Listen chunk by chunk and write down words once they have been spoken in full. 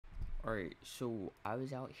Alright, so I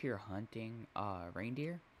was out here hunting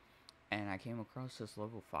reindeer and I came across this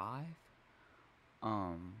level 5.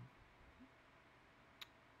 Um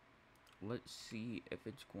let's see if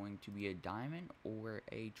it's going to be a diamond or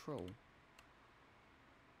a troll.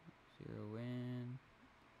 Zero in.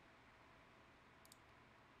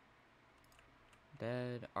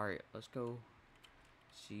 Dead. Alright, let's go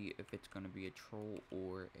see if it's gonna be a troll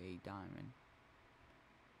or a diamond.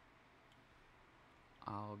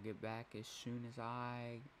 I'll get back as soon as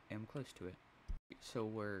I am close to it. So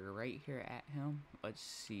we're right here at him. Let's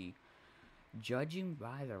see. Judging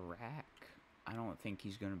by the rack, I don't think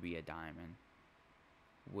he's gonna be a diamond,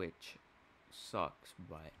 which sucks,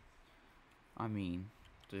 but I mean,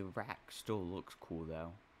 the rack still looks cool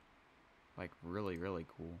though. Like really, really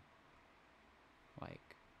cool.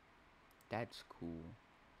 Like, that's cool.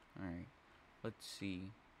 Alright, let's see.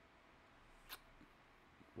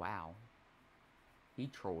 Wow. He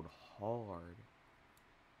trolled hard.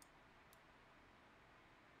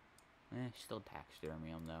 Still taxidermy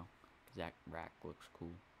him though, because that rack looks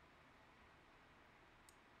cool.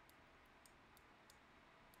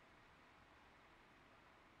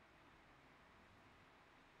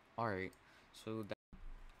 Alright, so that.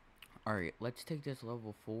 Alright, let's take this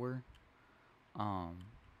level 4. I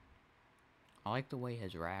like the way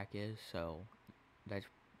his rack is, so that's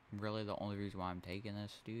really the only reason why I'm taking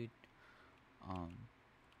this dude.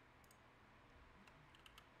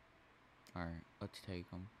 Alright, let's take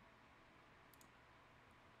him.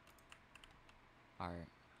 Alright.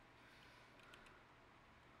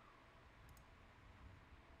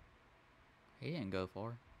 He didn't go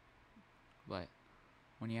far. But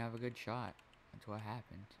when you have a good shot, that's what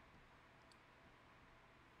happens.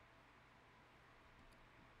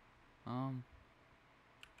 I'm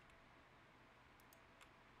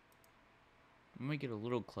gonna get a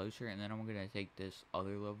little closer and then I'm gonna take this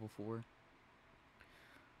other level 4.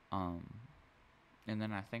 And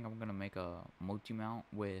then I think I'm gonna make a multi-mount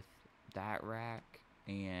with that rack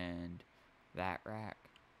and that rack,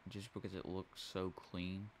 just because it looks so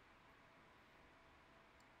clean.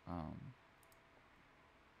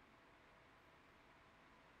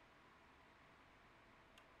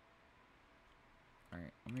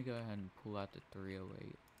 Alright, let me go ahead and pull out the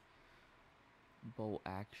 308 bolt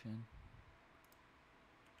action.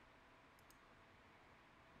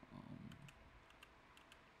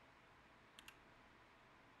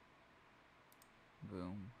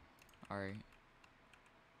 Boom. Alright.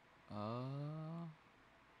 I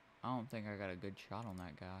don't think I got a good shot on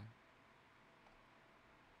that guy.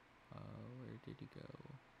 Where did he go?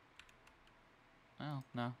 Oh,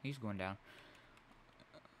 no, he's going down.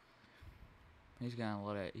 He's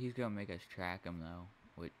gonna make us track him though,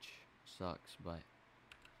 which sucks, but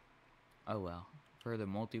oh well. For the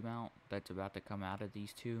multi-mount that's about to come out of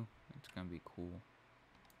these two, it's gonna be cool.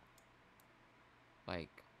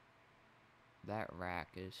 Like, that rack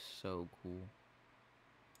is so cool.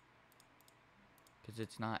 Because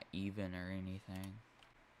it's not even or anything.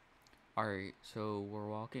 Alright, so we're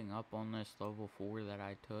walking up on this level 4 that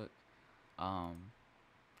I took.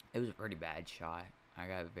 It was a pretty bad shot. I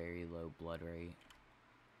got very low blood rate.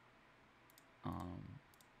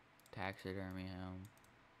 Taxidermy him.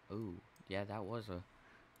 Ooh, yeah, that was a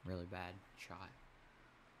really bad shot.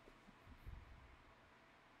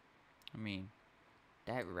 I mean,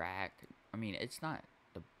 that rack, I mean, it's not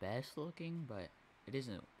the best looking, but it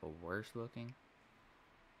isn't the worst looking.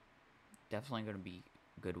 Definitely gonna be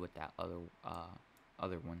good with that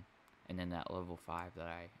other one, and then that level 5 that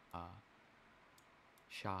I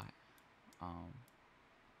shot.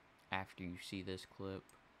 After you see this clip,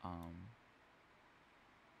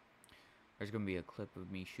 there's gonna be a clip of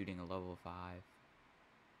me shooting a level 5.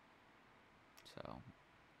 So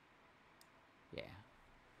yeah.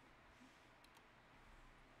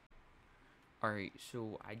 Alright,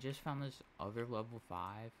 so I just found this other level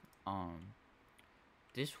 5.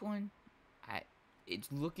 This one,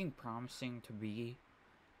 it's looking promising to be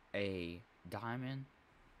a diamond,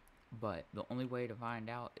 but the only way to find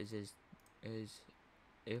out is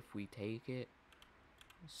if we take it.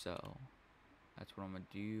 So that's what I'm gonna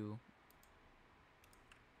do.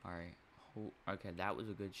 Alright, okay, that was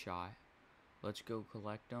a good shot. Let's go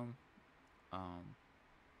collect them. I'll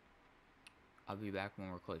be back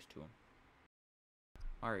when we're close to him.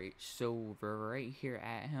 Alright, so we're right here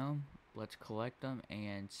at him. Let's collect them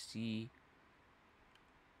and see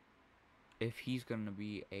if he's gonna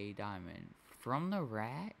be a diamond. From the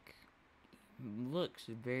rack, looks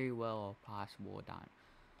very well possible a diamond.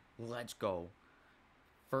 Let's go.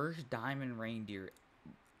 First diamond reindeer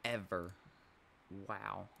ever.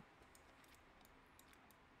 Wow.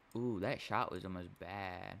 Ooh, that shot was almost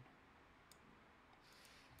bad.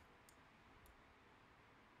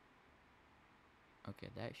 Okay,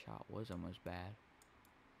 that shot was almost bad.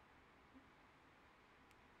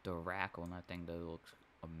 The rack on that thing though looks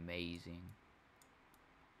amazing.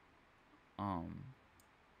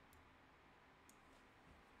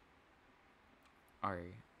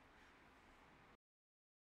 Alright.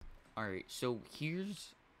 Alright, so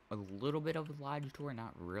here's a little bit of a lodge tour,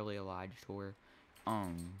 not really a lodge tour.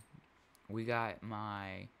 We got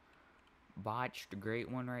my botched great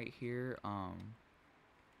one right here.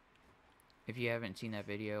 If you haven't seen that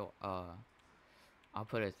video, I'll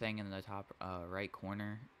put a thing in the top right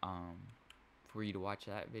corner for you to watch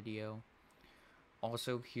that video.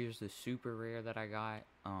 Also, here's the super rare that I got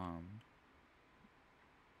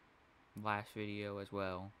last video as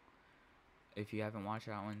well. If you haven't watched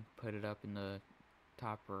that one, put it up in the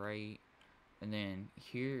top right. And then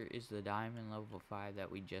here is the diamond level 5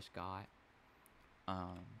 that we just got.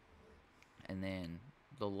 And then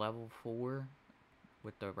the level 4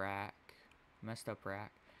 with the rack, messed up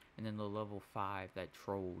rack. And then the level 5 that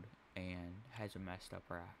trolled and has a messed up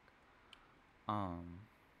rack.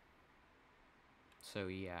 So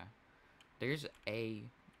yeah, there's a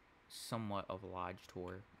somewhat of a lodge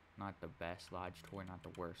tour. Not the best lodge tour, not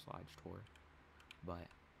the worst lodge tour. But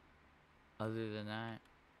other than that,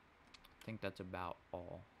 I think that's about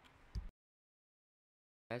all.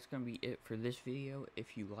 That's going to be it for this video.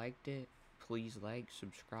 If you liked it, please like,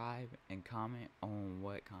 subscribe, and comment on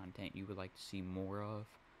what content you would like to see more of.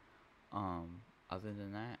 Other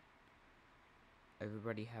than that,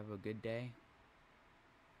 everybody have a good day.